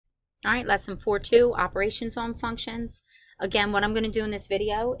All right, lesson 4.2, operations on functions. Again, what I'm going to do in this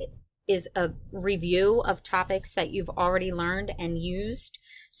video is a review of topics that you've already learned and used.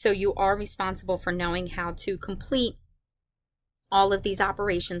 So you are responsible for knowing how to complete all of these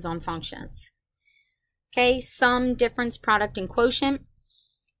operations on functions. Okay, sum, difference, product, and quotient.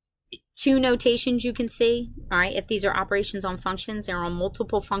 Two notations you can see. All right, if these are operations on functions, they're on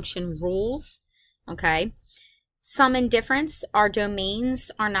multiple function rules. Okay. Sum and difference, our domains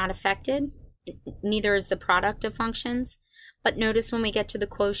are not affected. Neither is the product of functions. But notice when we get to the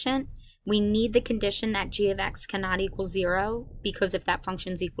quotient, we need the condition that g of x cannot equal 0, because if that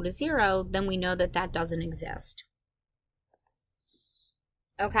function is equal to 0, then we know that that doesn't exist.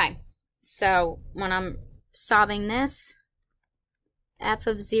 Okay, so when I'm solving this, f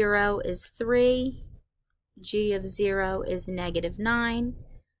of 0 is 3, g of 0 is -9.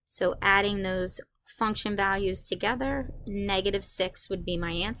 So adding those function values together, -6 would be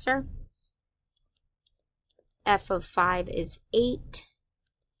my answer. F of 5 is 8.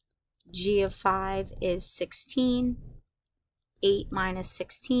 G of 5 is 16. 8 minus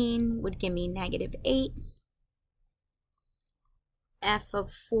 16 would give me -8. F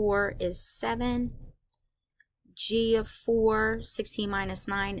of 4 is 7. G of 4, 16 minus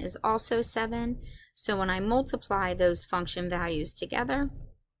 9 is also 7. So when I multiply those function values together,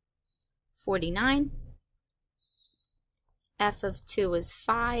 49. F of 2 is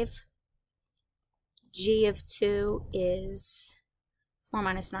 5. G of 2 is 4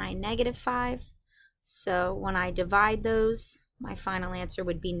 minus 9, -5. So when I divide those, my final answer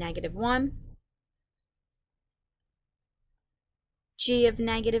would be -1. G of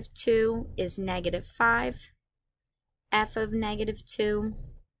 -2 is -5. F of -2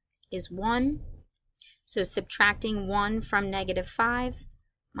 is 1. So subtracting 1 from -5,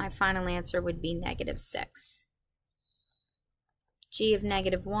 my final answer would be -6. G of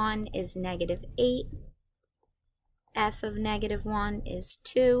 -1 is -8. F of -1 is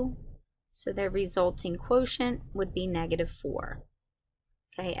 2. So their resulting quotient would be -4.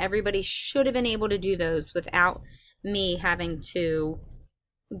 Okay, everybody should have been able to do those without me having to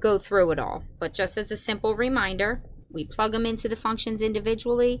go through it all. But just as a simple reminder, we plug them into the functions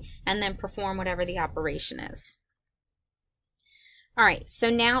individually and then perform whatever the operation is. All right, so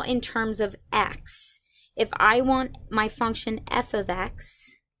now in terms of x, if I want my function f of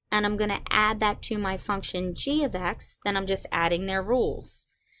x and I'm going to add that to my function g of x, then I'm just adding their rules.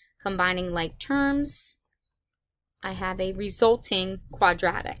 Combining like terms, I have a resulting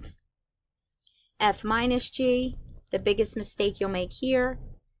quadratic. F minus g, the biggest mistake you'll make here,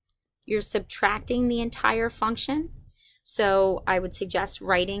 you're subtracting the entire function. So I would suggest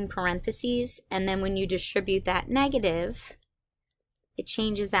writing parentheses, and then when you distribute that negative, it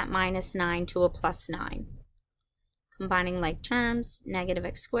changes that -9 to a +9. Combining like terms,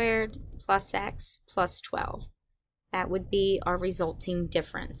 -x squared plus x plus 12. That would be our resulting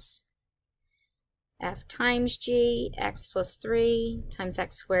difference. F times g, x plus 3 times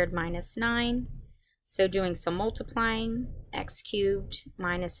x squared minus 9. So doing some multiplying, x cubed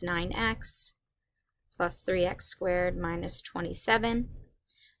minus 9x plus 3x squared minus 27.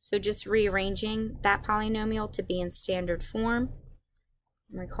 So just rearranging that polynomial to be in standard form.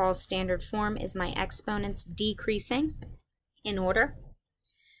 Recall standard form is my exponents decreasing in order.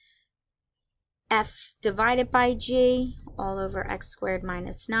 F divided by g all over x squared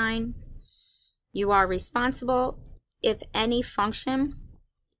minus 9. You are responsible if any function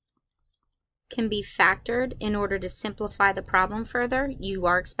can be factored in order to simplify the problem further. You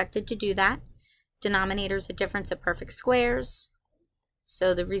are expected to do that. Denominator is a difference of perfect squares.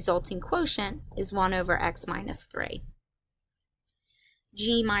 So the resulting quotient is 1 over x minus 3.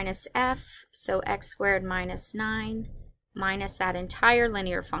 G minus f, so x squared minus 9 minus that entire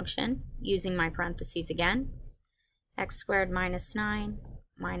linear function, using my parentheses again, x squared minus 9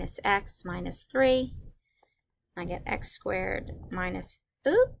 minus x minus 3. I get x squared minus,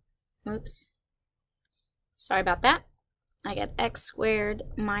 oops, sorry about that. I get x squared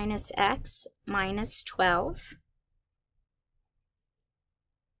minus x minus 12.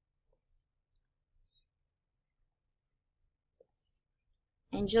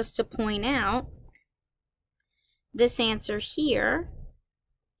 And just to point out, this answer here,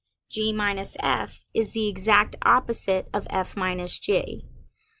 g minus f, is the exact opposite of f minus g.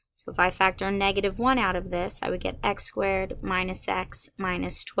 So if I factor -1 out of this, I would get x squared minus x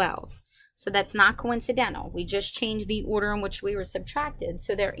minus 12. So that's not coincidental. We just changed the order in which we were subtracted,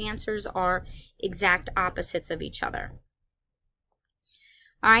 so their answers are exact opposites of each other.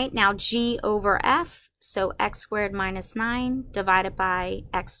 All right, now g over f, so x squared minus 9 divided by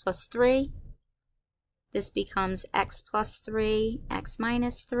x plus 3. This becomes x plus 3, x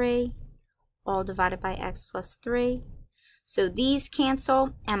minus 3, all divided by x plus 3. So these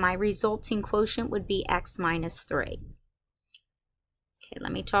cancel, and my resulting quotient would be x minus 3. Okay,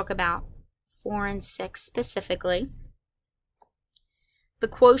 let me talk about 4 and 6 specifically. The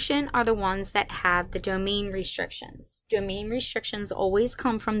quotient are the ones that have the domain restrictions. Domain restrictions always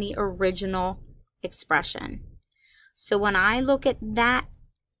come from the original expression. So when I look at that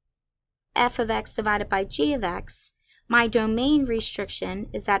f of x divided by g of x, my domain restriction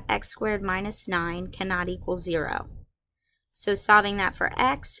is that x squared minus 9 cannot equal 0. So solving that for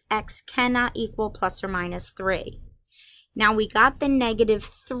x, x cannot equal plus or minus 3. Now we got the negative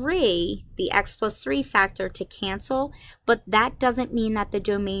 3, the x plus 3 factor, to cancel, but that doesn't mean that the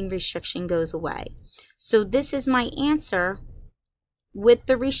domain restriction goes away. So this is my answer with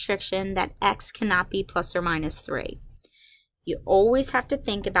the restriction that x cannot be plus or minus 3. You always have to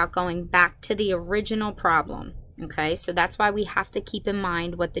think about going back to the original problem, okay? So that's why we have to keep in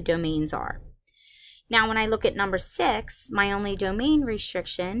mind what the domains are. Now when I look at number 6, my only domain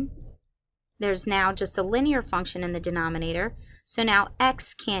restriction, there's now just a linear function in the denominator, so now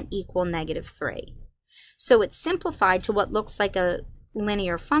x can't equal negative 3. So it's simplified to what looks like a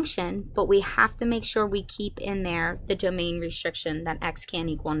linear function, but we have to make sure we keep in there the domain restriction that x can't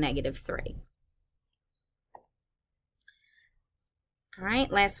equal negative 3. All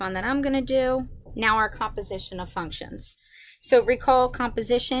right, last one that I'm going to do. Now our composition of functions. So recall,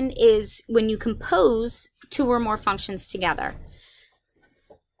 composition is when you compose two or more functions together.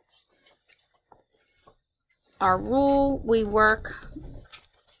 Our rule, we work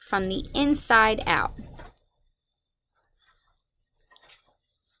from the inside out.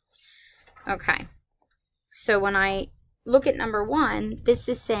 Okay, so when I look at number 1, this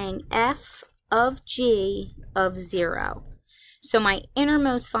is saying f of g of 0. So my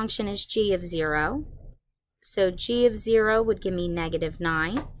innermost function is g of 0. So g of 0 would give me negative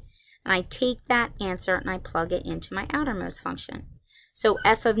 9. And I take that answer and I plug it into my outermost function. So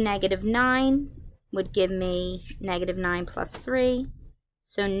f of negative 9 would give me negative 9 plus 3.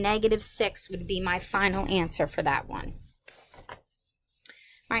 So negative 6 would be my final answer for that one.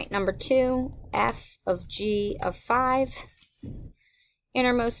 All right, number 2, f of g of 5.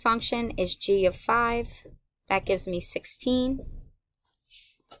 Innermost function is g of 5. That gives me 16.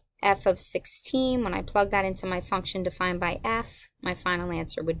 F of 16, when I plug that into my function defined by f, my final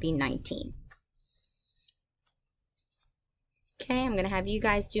answer would be 19. Okay, I'm going to have you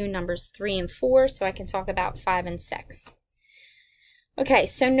guys do numbers 3 and 4 so I can talk about 5 and 6. Okay,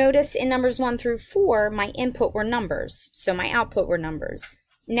 so notice in numbers 1 through 4, my input were numbers, so my output were numbers.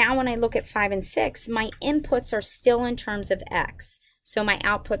 Now when I look at 5 and 6, my inputs are still in terms of x, so my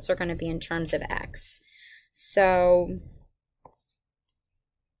outputs are going to be in terms of x. So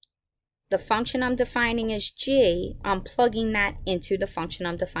the function I'm defining as g, I'm plugging that into the function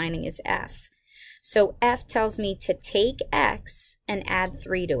I'm defining as f. So f tells me to take x and add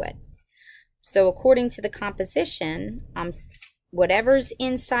 3 to it. So according to the composition, whatever's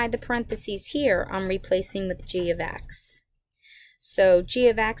inside the parentheses here, I'm replacing with g of x. So g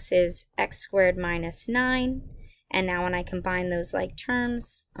of x is x squared minus 9. And now when I combine those like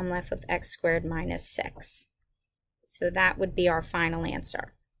terms, I'm left with x squared minus 6. So that would be our final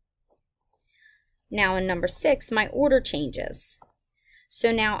answer. Now in number 6, my order changes.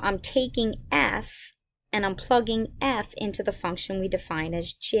 So now I'm taking f and I'm plugging f into the function we define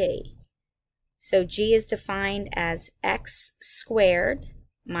as g. So g is defined as x squared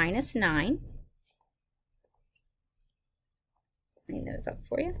minus 9. Clean those up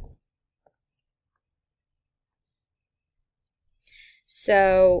for you.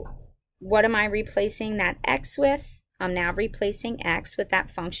 So what am I replacing that x with? I'm now replacing x with that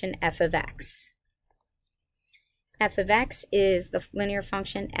function f of x. F of x is the linear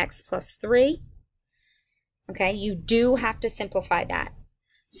function x plus 3. Okay, you do have to simplify that.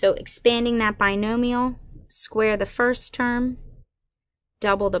 So expanding that binomial, square the first term,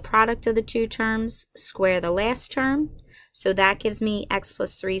 double the product of the two terms, square the last term. So that gives me x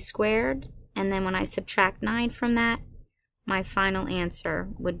plus 3 squared. And then when I subtract 9 from that, my final answer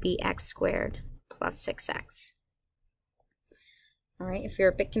would be x squared plus 6x. All right, if you're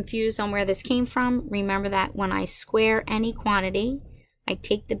a bit confused on where this came from, remember that when I square any quantity, I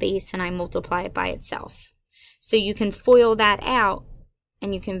take the base and I multiply it by itself. So you can FOIL that out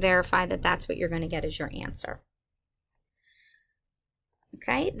and you can verify that that's what you're going to get as your answer.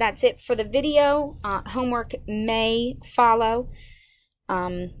 Okay, that's it for the video. Homework may follow,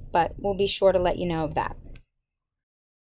 but we'll be sure to let you know of that.